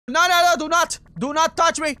Do not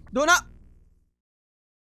touch me. Do not.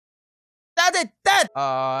 Dead.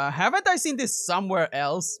 Haven't I seen this somewhere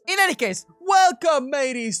else? In any case, welcome,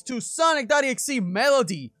 mateys, to Sonic.Exe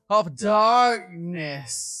Melody of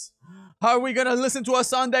Darkness. Are we gonna listen to a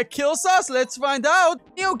song that kills us? Let's find out.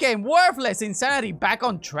 New game, Worthless Insanity back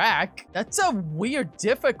on track. That's a weird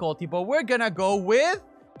difficulty, but we're gonna go with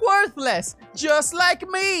Worthless, just like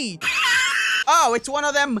me. Oh, it's one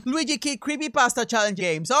of them Luigi Kid Creepypasta Challenge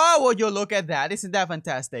games. Oh, would you look at that? Isn't that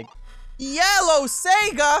fantastic? Yellow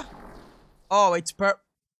Sega. Oh, it's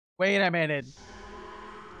Wait a minute.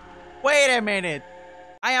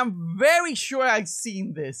 I am very sure I've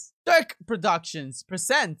seen this. Dirk Productions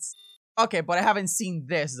presents. Okay, but I haven't seen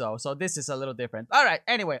this though, so this is a little different. Alright,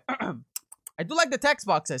 anyway. I do like the text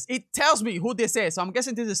boxes. It tells me who this is, so I'm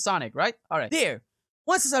guessing this is Sonic, right? Alright. There.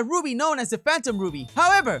 Once is a ruby known as the Phantom Ruby.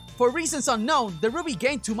 However, for reasons unknown, the ruby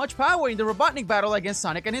gained too much power in the Robotnik battle against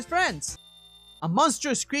Sonic and his friends. A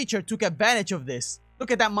monstrous creature took advantage of this. Look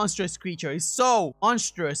at that monstrous creature. He's so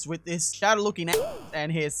monstrous with his shadow-looking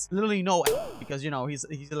and his literally no because, you know, he's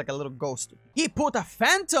like a little ghost. He put a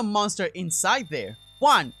phantom monster inside there.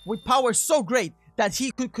 One with power so great that he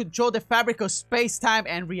could control the fabric of space-time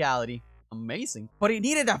and reality. Amazing. But he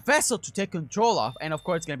needed a vessel to take control of, and of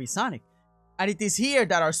course it's gonna be Sonic. And it is here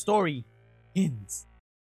that our story ends.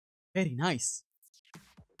 Very nice.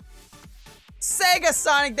 Sega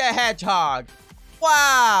Sonic the Hedgehog.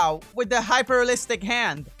 Wow, with the hyper-realistic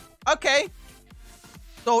hand. Okay.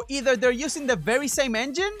 So either they're using the very same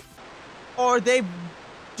engine, or they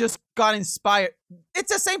just got inspired.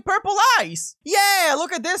 It's the same purple eyes. Yeah,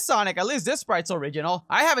 look at this Sonic. At least this sprite's original.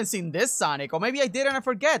 I haven't seen this Sonic, or maybe I did and I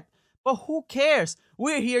forget. But who cares?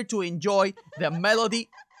 We're here to enjoy the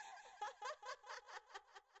melody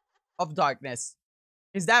of Darkness.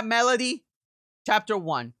 Is that Melody? Chapter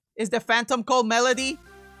 1. Is the Phantom called Melody?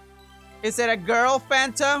 Is it a girl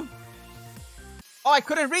phantom? Oh, I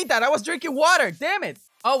couldn't read that. I was drinking water. Damn it.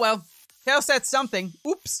 Oh, well. Tails said something.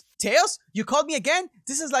 Oops. Tails? You called me again?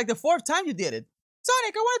 This is like the 4th time you did it.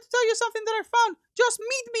 Sonic, I wanted to tell you something that I found. Just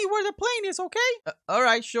meet me where the plane is, okay?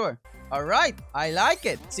 Alright, sure. Alright, I like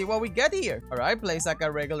it. See what we get here. Alright, plays like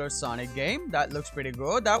a regular Sonic game. That looks pretty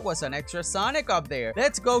good. That was an extra Sonic up there.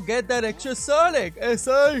 Let's go get that extra Sonic.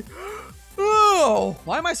 S.A. Oh,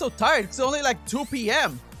 why am I so tired? It's only like 2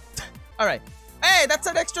 p.m. Alright. Hey, that's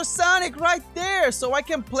an extra Sonic right there. So I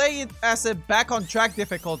can play it as a back on track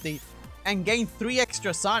difficulty and gain 3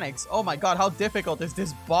 extra Sonics. Oh my god, how difficult is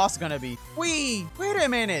this boss gonna be? Wait a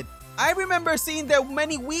minute. I remember seeing the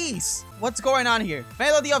many Wiis. What's going on here?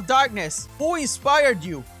 Melody of Darkness. Who inspired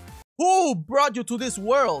you? Who brought you to this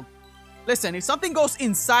world? Listen, if something goes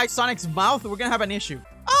inside Sonic's mouth, we're gonna have an issue.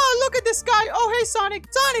 Oh, look at this guy. Oh, hey, Sonic.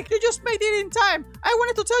 Sonic, you just made it in time. I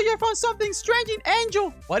wanted to tell you I found something strange in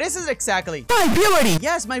Angel. What is this exactly? My ability.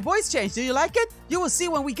 Yes, my voice changed. Do you like it? You will see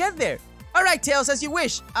when we get there. All right, Tails, as you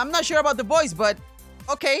wish. I'm not sure about the voice, but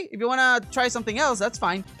okay. If you want to try something else, that's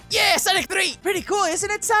fine. Yeah, Sonic 3. Pretty cool, isn't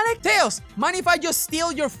it, Sonic? Tails, mind if I just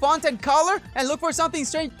steal your font and color and look for something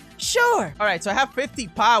strange? Sure. All right, so I have 50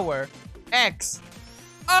 power. X.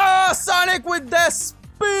 Oh, Sonic with the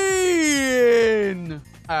spin.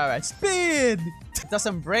 All right, spin. It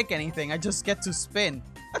doesn't break anything. I just get to spin.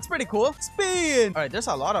 That's pretty cool. Spin. All right, there's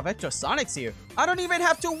a lot of extra Sonics here. I don't even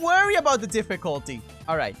have to worry about the difficulty.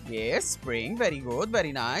 All right, yes, spring. Very good,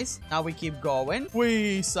 very nice. Now we keep going.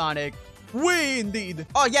 Wee, Sonic. Wee, indeed.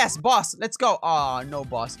 Oh, yes, boss. Let's go. Oh, no,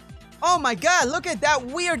 boss. Oh, my God. Look at that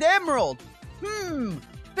weird emerald.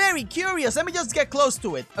 Very curious. Let me just get close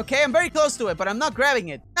to it. Okay, I'm very close to it, but I'm not grabbing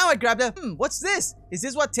it. Now I grab the... what's this? Is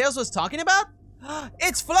this what Tails was talking about?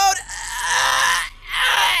 It's float.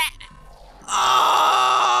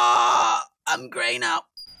 Oh, I'm gray now.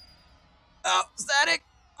 Oh, static.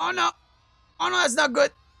 Oh, no. Oh, no, that's not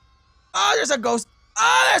good. Oh, there's a ghost.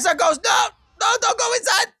 Oh, there's a ghost. No, no, don't go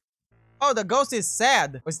inside. Oh, the ghost is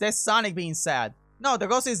sad. Was that Sonic being sad? No, the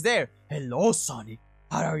ghost is there. Hello, Sonic.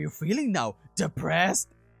 How are you feeling now? Depressed?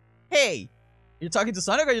 Hey, you're talking to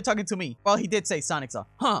Sonic or you're talking to me? Well, he did say Sonic, so.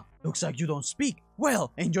 Huh, looks like you don't speak.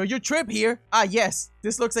 Well, enjoy your trip here. Ah, yes,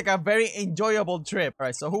 this looks like a very enjoyable trip. All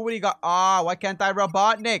right, so who would he got? Ah, why can't I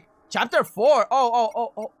Robotnik? Chapter 4.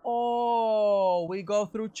 Oh, we go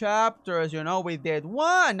through chapters. You know, we did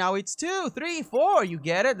 1. Now it's 2, 3, 4. You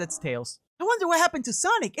get it? That's Tails. I wonder what happened to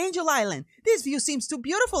Sonic, Angel Island. This view seems too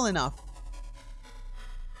beautiful enough.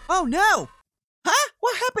 Oh, no. Huh?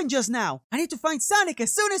 What happened just now? I need to find Sonic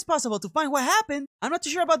as soon as possible to find what happened. I'm not too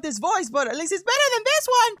sure about this voice, but at least it's better than this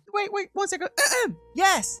one. Wait, 1 second.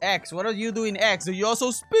 Yes. X, what are you doing, X? Do you also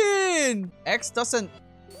spin? X doesn't...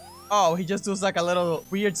 Oh, he just does like a little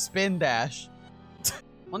weird spin dash.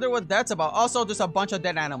 Wonder what that's about. Also, there's a bunch of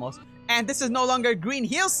dead animals. And this is no longer Green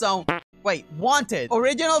Hill Zone. Wait, wanted.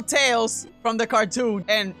 Original Tails from the cartoon.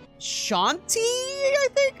 And Shanti, I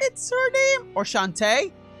think it's her name. Or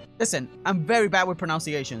Shantae. Listen, I'm very bad with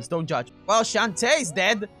pronunciations. Don't judge. Well, Shantae's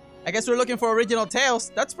dead. I guess we're looking for original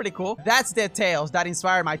Tails. That's pretty cool. That's the Tails that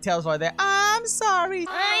inspired my Tails right there. I'm sorry.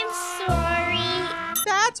 I'm sorry.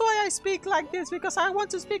 That's why I speak like this, because I want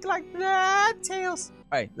to speak like that, Tails.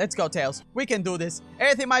 All right, let's go, Tails. We can do this.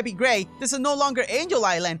 Everything might be gray. This is no longer Angel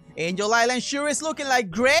Island. Angel Island sure is looking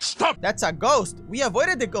like gray. Stop! That's a ghost. We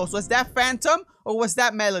avoided the ghost. Was that Phantom or was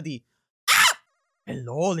that Melody? Ah!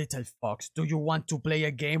 Hello, little fox. Do you want to play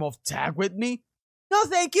a game of tag with me? No,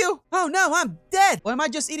 thank you. Oh, no, I'm dead. Or am I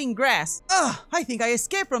just eating grass? Ugh, I think I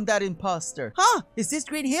escaped from that imposter. Huh? Is this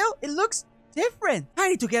Green Hill? It looks different. I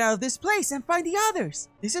need to get out of this place and find the others.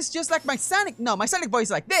 This is just like my Sonic. No, my Sonic voice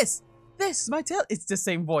is like this. This is my tail. It's the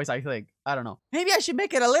same voice, I think. I don't know. Maybe I should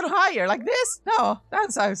make it a little higher, like this? No,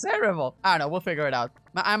 that sounds terrible. I don't know. We'll figure it out.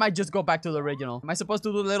 I might just go back to the original. Am I supposed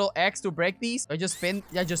to do little X to break these? Or just spin?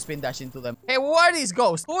 Yeah, just spin dash into them. Hey, who are these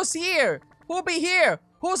ghosts? Who's here? Who'll be here?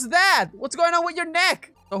 Who's that? What's going on with your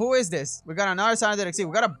neck? So who is this? We got another Sonic.Exe.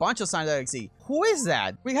 We got a bunch of Sonic.Exe. Who is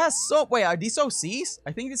that? We have so... Wait, are these OCs?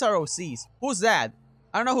 I think these are OCs. Who's that?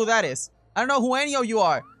 I don't know who that is. I don't know who any of you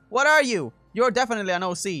are. What are you? You're definitely an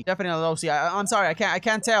OC. Definitely an OC. I'm sorry. I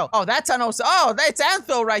can't tell. Oh, that's an OC. Oh, that's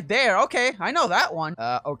Antho right there. Okay. I know that one.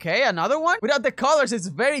 Okay. Another one? Without the colors, it's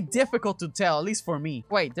very difficult to tell, at least for me.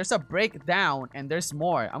 Wait, there's a breakdown and there's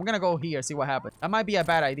more. I'm gonna go here, see what happens. That might be a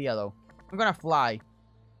bad idea, though. I'm gonna fly.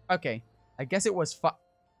 Okay. I guess it was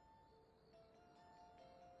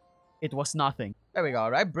It was nothing. There we go.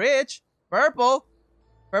 All right. Bridge. Purple.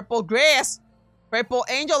 Purple grass. Purple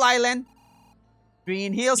Angel Island.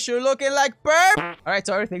 Green Hill sure looking like purple. All right,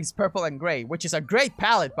 so everything's purple and gray, which is a great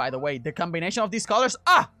palette, by the way. The combination of these colors,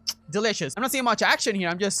 delicious. I'm not seeing much action here.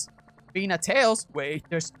 I'm just being a Tails. Wait,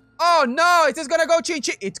 there's... Oh, no, is this gonna go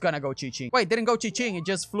Chi-Ching? It's gonna go Chi-Ching. Wait, didn't go Chi-Ching. It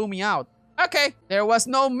just flew me out. Okay, there was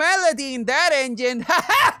no melody in that engine.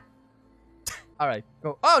 Ha-ha! All right,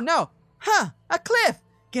 go. Oh, no. Huh, a cliff.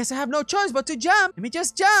 Guess I have no choice but to jump. Let me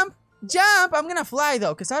just jump. Jump. I'm gonna fly,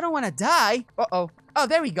 though, because I don't want to die. Uh-oh. Oh,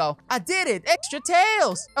 there we go. I did it. Extra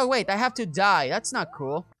tails. Oh, wait. I have to die. That's not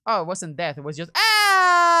cool. Oh, it wasn't death. It was just...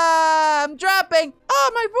 Ah! I'm dropping.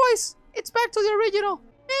 Oh, my voice. It's back to the original.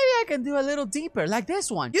 Maybe I can do a little deeper, like this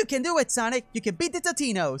one. You can do it, Sonic. You can beat the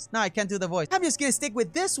Totinos. No, I can't do the voice. I'm just gonna stick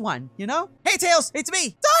with this one, you know? Hey, Tails. It's me.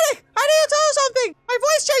 Sonic! I need to tell you something. My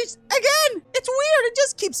voice changed again. It's weird. It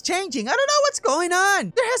just keeps changing. I don't know what's going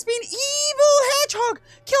on. There has been evil hedgehog.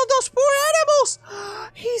 Killed those poor animals.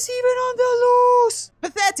 He's even on the loose.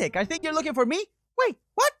 Pathetic. I think you're looking for me. Wait,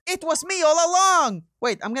 what? It was me all along.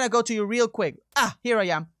 Wait, I'm gonna go to you real quick. Ah, here I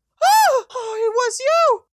am. Oh, it was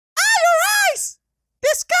you. Ah, your eyes.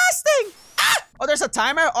 Disgusting. Ah! Oh, there's a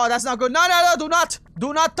timer. Oh, that's not good. No, no, no.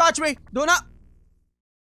 Do not touch me. Do not.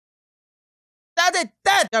 That's it.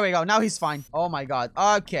 Dead. There we go. Now he's fine. Oh my god.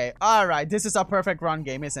 Okay. All right. This is a perfect run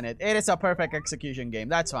game, isn't it? It is a perfect execution game.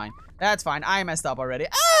 That's fine. That's fine. I messed up already.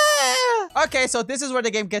 Ah! Okay, so this is where the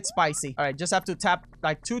game gets spicy. All right, just have to tap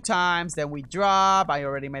like 2 times. Then we drop. I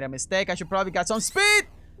already made a mistake. I should probably got some speed.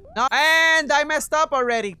 No, and I messed up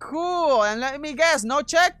already. Cool. And let me guess. No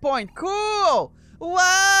checkpoint. Cool.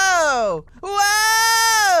 Whoa!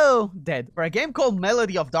 Whoa! Dead. For a game called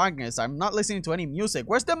Melody of Darkness, I'm not listening to any music.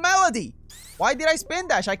 Where's the melody? Why did I spin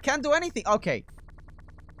dash? I can't do anything. Okay.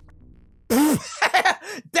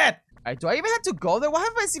 Dead. Alright, do I even have to go there? What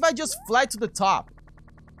happens if I just fly to the top?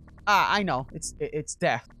 Ah, I know. It's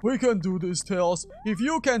death. We can do this, Tails. If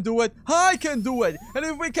you can do it, I can do it. And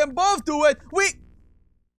if we can both do it, we...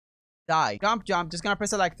 Die. Jump, jump. Just gonna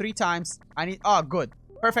press it like 3 times. I need... Oh, good.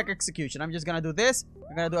 Perfect execution. I'm just gonna do this.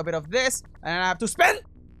 I'm gonna do a bit of this. And I have to spin.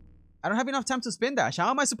 I don't have enough time to spin dash.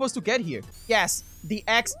 How am I supposed to get here? Yes, the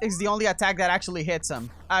X is the only attack that actually hits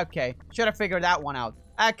him. Okay. Should have figured that one out.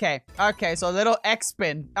 Okay. Okay, so a little X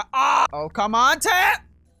spin. Oh, come on, Ted.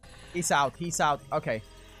 He's out. He's out. Okay.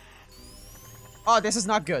 Oh, this is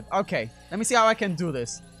not good. Okay. Let me see how I can do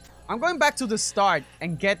this. I'm going back to the start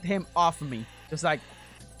and get him off me. Just like...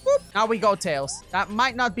 Whoop. Now we go, Tails. That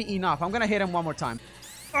might not be enough. I'm gonna hit him one more time.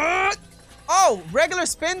 Oh, regular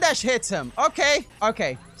spin dash hits him. Okay.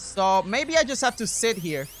 Okay. So maybe I just have to sit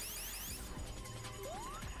here.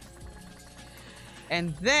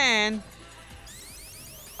 And then...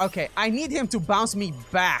 Okay, I need him to bounce me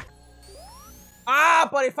back. Ah,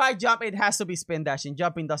 but if I jump, it has to be spin dashing.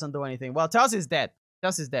 Jumping doesn't do anything. Well, Tails is dead.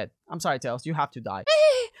 Tails is dead. I'm sorry, Tails. You have to die.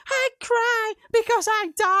 I cry because I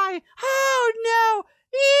die. Oh, no.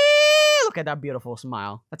 Look at that beautiful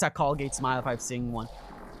smile. That's a Colgate smile if I've seen one.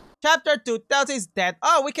 Chapter 2, Tails is dead.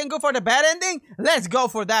 Oh, we can go for the bad ending? Let's go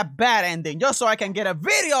for that bad ending, just so I can get a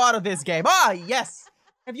video out of this game. Ah, yes.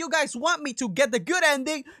 If you guys want me to get the good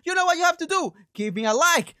ending, you know what you have to do. Give me a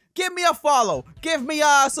like, give me a follow, give me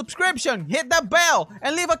a subscription, hit the bell,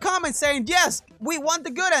 and leave a comment saying, yes, we want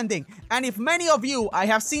the good ending. And if many of you, I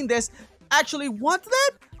have seen this, actually want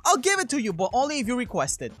that, I'll give it to you, but only if you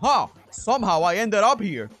request it. Huh, somehow I ended up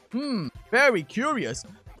here. Very curious.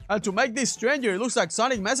 And to make this stranger, it looks like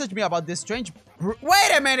Sonic messaged me about this strange...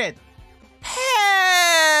 Wait a minute!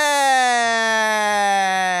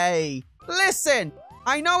 Hey! Listen,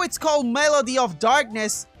 I know it's called Melody of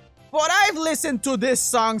Darkness, but I've listened to this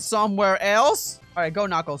song somewhere else. Alright, go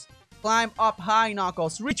Knuckles. Climb up high,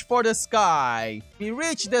 Knuckles. Reach for the sky. We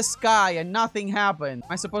reached the sky and nothing happened.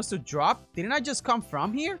 Am I supposed to drop? Didn't I just come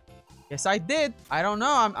from here? Yes, I did. I don't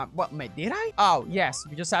know. What, did I? Oh, yes.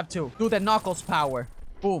 We just have to do the Knuckles power.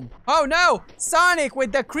 Boom. Oh, no. Sonic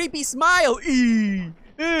with the creepy smile.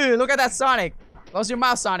 Look at that Sonic. Close your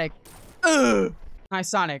mouth, Sonic. Nice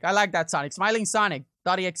Sonic. I like that Sonic. Smiling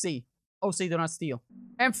Sonic.exe. Oh, see, do not steal.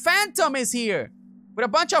 And Phantom is here. With a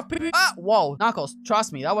bunch of people. Ah, whoa. Knuckles,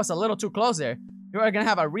 trust me. That was a little too close there. You are gonna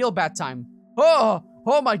have a real bad time.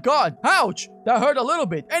 Oh my god. Ouch. That hurt a little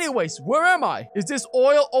bit. Anyways, where am I? Is this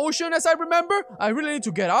oil ocean as I remember? I really need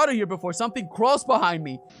to get out of here before something crawls behind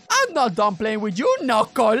me. I'm not done playing with you,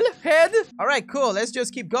 knucklehead. Alright, cool. Let's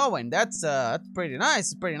just keep going. That's pretty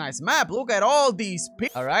nice. Pretty nice map. Look at all these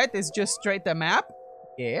people. Alright, it's just straight the map.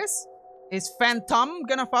 Yes. Is Phantom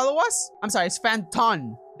gonna follow us? I'm sorry, it's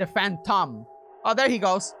Phantom. The Phantom. Oh, there he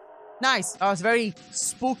goes. Nice. That was very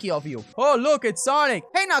spooky of you. Oh, look, it's Sonic.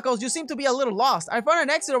 Hey, Knuckles, you seem to be a little lost. I found an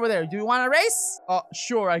exit over there. Do you want to race?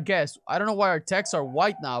 Sure, I guess. I don't know why our texts are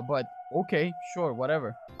white now, but okay, sure,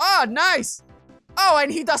 whatever. Oh, nice. Oh,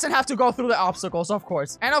 and he doesn't have to go through the obstacles, of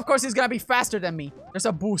course. And of course, he's gonna be faster than me. There's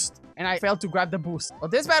a boost, and I failed to grab the boost. Well,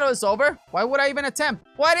 this battle is over. Why would I even attempt?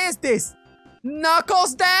 What is this?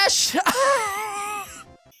 Knuckles Dash?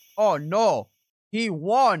 Oh, no. He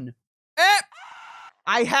won.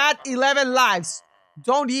 I had 11 lives.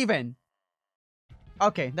 Don't even.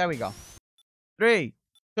 Okay, there we go. 3,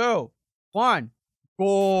 2, 1.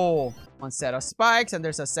 Go. One set of spikes, and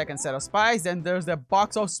there's a second set of spikes. Then there's the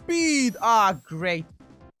box of speed. Ah, great.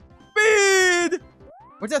 Speed!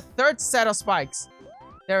 Where's the third set of spikes?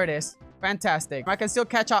 There it is. Fantastic. I can still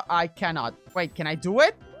catch up. I cannot. Wait, can I do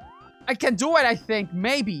it? I can do it, I think.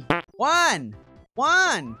 Maybe. One.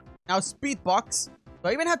 Now, speed box. Do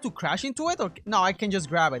I even have to crash into it? Or no, I can just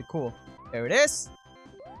grab it. Cool. There it is.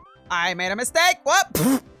 I made a mistake. What?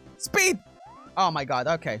 Speed. Oh my god.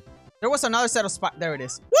 Okay. There was another set of spikes. There it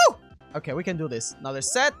is. Woo! Okay, we can do this. Another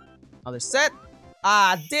set. Another set.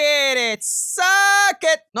 I did it. Suck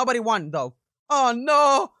it. Nobody won, though. Oh,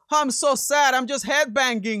 no. I'm so sad. I'm just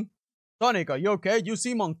headbanging. Sonic, are you okay? You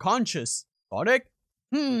seem unconscious. Sonic?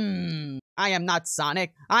 I am not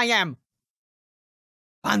Sonic. I am...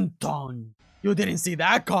 Phantom. You didn't see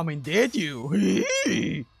that coming, did you?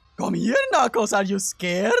 Come here, Knuckles. Are you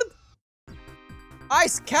scared?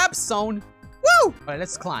 Ice cap zone. Woo! Alright,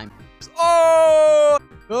 let's climb. Oh!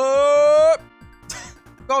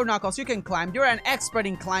 Go, Knuckles. You can climb. You're an expert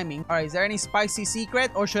in climbing. Alright, is there any spicy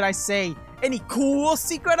secret? Or should I say, any cool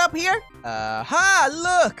secret up here?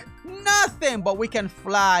 Look! Nothing! But we can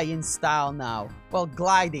fly in style now. Well,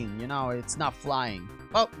 gliding, you know, it's not flying.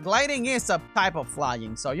 Well, gliding is a type of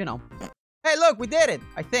flying, so, you know. Hey, look, we did it,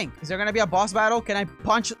 I think. Is there gonna be a boss battle? Can I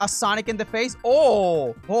punch a Sonic in the face?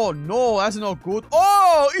 Oh! Oh, no, that's not good.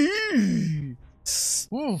 Oh! Eee.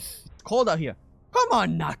 Oof, it's cold out here. Come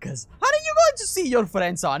on, Knuckles. How are you going to see your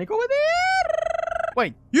friend Sonic over there?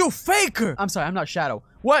 Wait, you faker! I'm sorry, I'm not Shadow.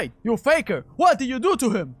 Wait, you faker! What did you do to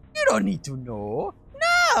him? You don't need to know.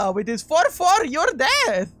 No, it is 4-4 your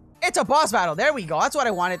death. It's a boss battle. There we go. That's what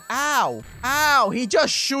I wanted. Ow. Ow. He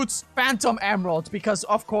just shoots Phantom Emeralds because,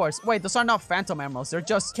 of course. Wait, those are not Phantom Emeralds. They're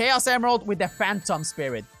just Chaos Emerald with the Phantom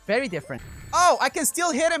Spirit. Very different. Oh, I can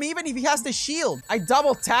still hit him even if he has the shield. I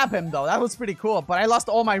double tap him, though. That was pretty cool. But I lost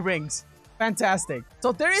all my rings. Fantastic.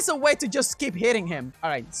 So there is a way to just keep hitting him.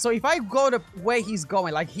 All right. So if I go the way he's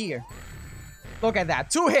going, like here. Look at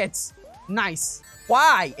that. 2 hits. Nice.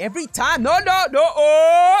 Why? Every time? No.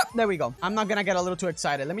 Oh! There we go. I'm not gonna get a little too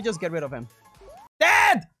excited. Let me just get rid of him.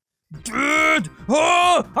 Dead! Dude!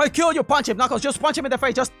 Oh! I killed you. Punch him, Knuckles. Just punch him in the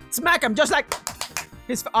face. Just smack him. Just like...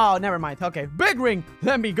 Oh, never mind. Okay. Big ring.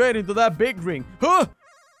 Let me get into that big ring. Huh?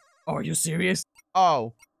 Oh, are you serious?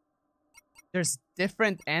 Oh. There's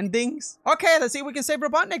different endings? Okay, let's see if we can save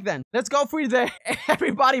Robotnik then. Let's go for the...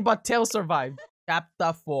 Everybody but Tails survived.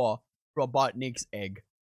 Chapter 4. Robotnik's egg.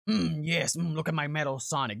 Yes, look at my metal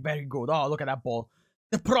Sonic. Very good. Oh, look at that ball.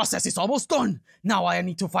 The process is almost done. Now I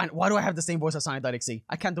need to find... Why do I have the same voice as Sonic.Exe?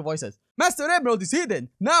 I can't do voices. Master Emerald is hidden.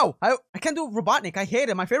 No, I can't do Robotnik. I hate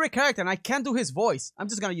him. My favorite character, and I can't do his voice. I'm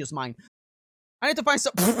just gonna use mine. I need to find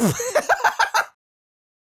some...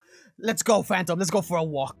 Let's go, Phantom. Let's go for a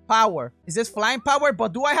walk. Power. Is this flying power?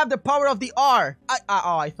 But do I have the power of the R?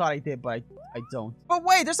 Oh, I thought I did, but I don't. But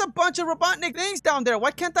wait, there's a bunch of Robotnik things down there.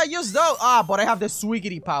 Why can't I use those? Ah, but I have the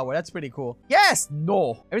Swiggity power. That's pretty cool. Yes!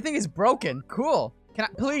 No. Everything is broken. Cool. Can I,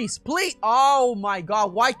 please, please? Oh my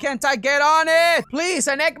god, why can't I get on it? Please,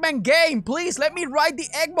 an Eggman game. Please, let me ride the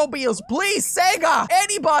Eggmobiles. Please, Sega.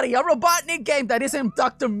 Anybody, a Robotnik game that isn't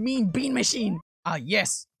Dr. Mean Bean Machine. Ah,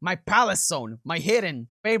 yes. My palace zone. My hidden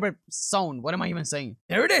favorite zone. What am I even saying?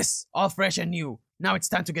 There it is. All fresh and new. Now it's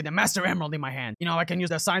time to get the Master Emerald in my hand. You know, I can use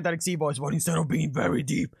the Sonic.Exe voice, but instead of being very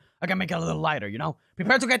deep, I can make it a little lighter, you know?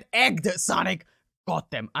 Prepare to get egged, Sonic. Got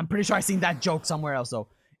them. I'm pretty sure I've seen that joke somewhere else, though.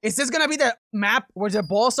 Is this gonna be the map where the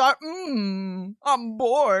balls are? I'm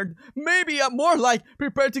bored. Maybe I'm more like,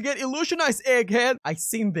 prepare to get illusionized, egghead. I've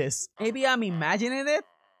seen this. Maybe I'm imagining it,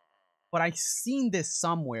 but I've seen this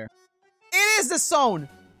somewhere. It is the zone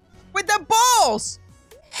with the balls.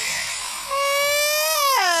 Hey!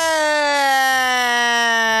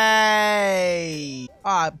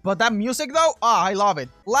 But that music though, I love it.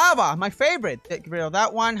 Lava, my favorite. Get rid of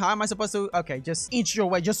that one. How am I supposed to? Okay, just inch your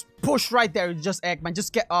way. Just push right there. Just Eggman.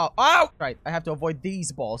 Just get. Oh! Right. I have to avoid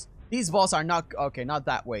these balls. These balls are not okay. Not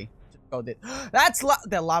that way. Just go this. That's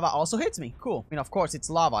the lava also hits me. Cool. I mean, of course, it's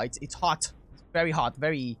lava. It's hot. It's very hot.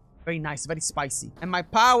 Very nice. Very spicy. And my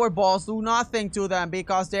power balls do nothing to them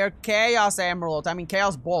because they're Chaos Emeralds. I mean,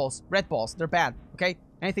 Chaos balls. Red balls. They're bad. Okay.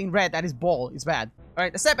 Anything red that is ball is bad.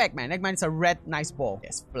 Alright, except Eggman. Eggman is a red, nice ball.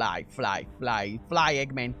 Yes, fly, fly, fly, fly,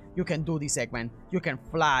 Eggman. You can do this, Eggman. You can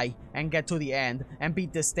fly and get to the end and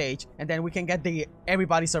beat the stage. And then we can get the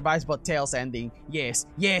Everybody Survives But Tails ending. Yes,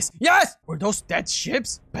 yes, yes! Were those dead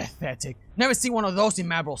ships? Pathetic. Never seen one of those in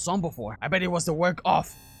Marble Zone before. I bet it was the work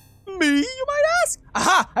of... me, you might ask?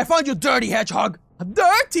 Aha! I found you, dirty hedgehog.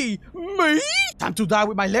 Dirty? Me? Time to die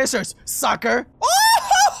with my lasers, sucker. Oh!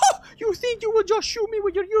 You think you will just shoot me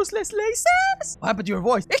with your useless lasers? What happened to your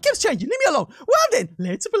voice? It keeps changing. Leave me alone. Well then,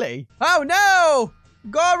 let's play. Oh no!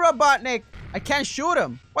 Go, Robotnik. I can't shoot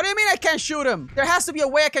him. What do you mean I can't shoot him? There has to be a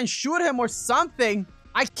way I can shoot him or something.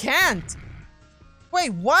 I can't.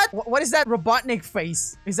 Wait, what? What is that Robotnik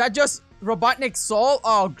face? Is that just Robotnik soul?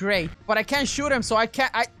 Oh, great. But I can't shoot him, so I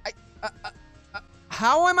can't...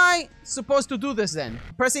 How am I supposed to do this then?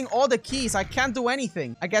 Pressing all the keys, I can't do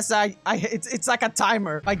anything. I guess it's like a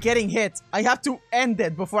timer. By getting hit, I have to end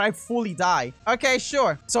it before I fully die. Okay,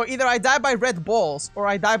 sure. So either I die by red balls or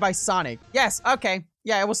I die by Sonic. Yes, okay.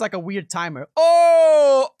 Yeah, it was like a weird timer.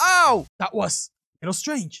 Oh! Ow! That was a little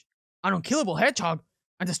strange. An unkillable hedgehog.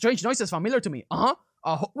 And the strange noise is familiar to me.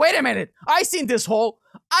 Wait a minute. I've seen this hole.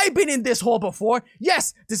 I've been in this hole before.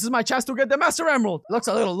 Yes, this is my chance to get the Master Emerald. Looks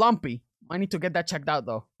a little lumpy. I need to get that checked out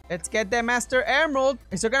though. Let's get the Master Emerald.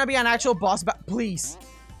 Is there gonna be an actual boss battle? Please.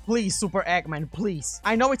 Please, Super Eggman, please.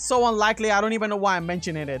 I know it's so unlikely. I don't even know why I'm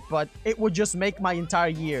mentioning it, but it would just make my entire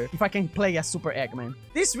year if I can play as Super Eggman.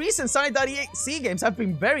 These recent Sonic.Exe games have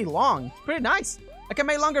been very long. It's pretty nice. I can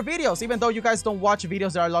make longer videos, even though you guys don't watch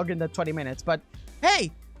videos that are longer than 20 minutes. But hey,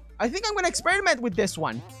 I think I'm gonna experiment with this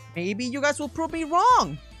one. Maybe you guys will prove me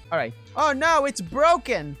wrong. All right. Oh no, it's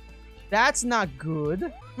broken. That's not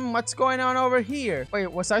good. What's going on over here? Wait,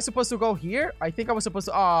 was I supposed to go here? I think I was supposed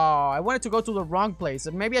to... Oh, I wanted to go to the wrong place.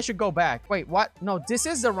 Maybe I should go back. Wait, what? No, this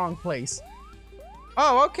is the wrong place.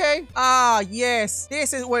 Oh, okay. Ah, yes.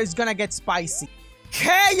 This is where it's gonna get spicy.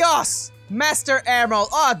 Chaos! Master Emerald.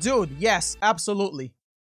 Oh, dude. Yes, absolutely.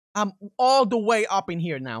 I'm all the way up in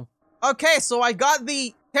here now. Okay, so I got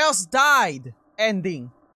the Tails died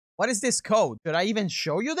ending. What is this code? Should I even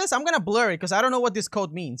show you this? I'm gonna blur it because I don't know what this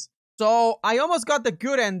code means. So, I almost got the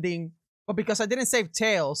good ending, but because I didn't save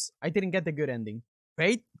Tails, I didn't get the good ending.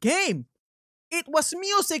 Great game! It was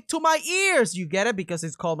music to my ears! You get it? Because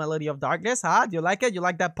it's called Melody of Darkness, huh? Do you like it? You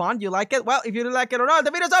like that pun? Do you like it? Well, if you didn't like it or not, the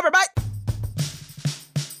video's over, bye!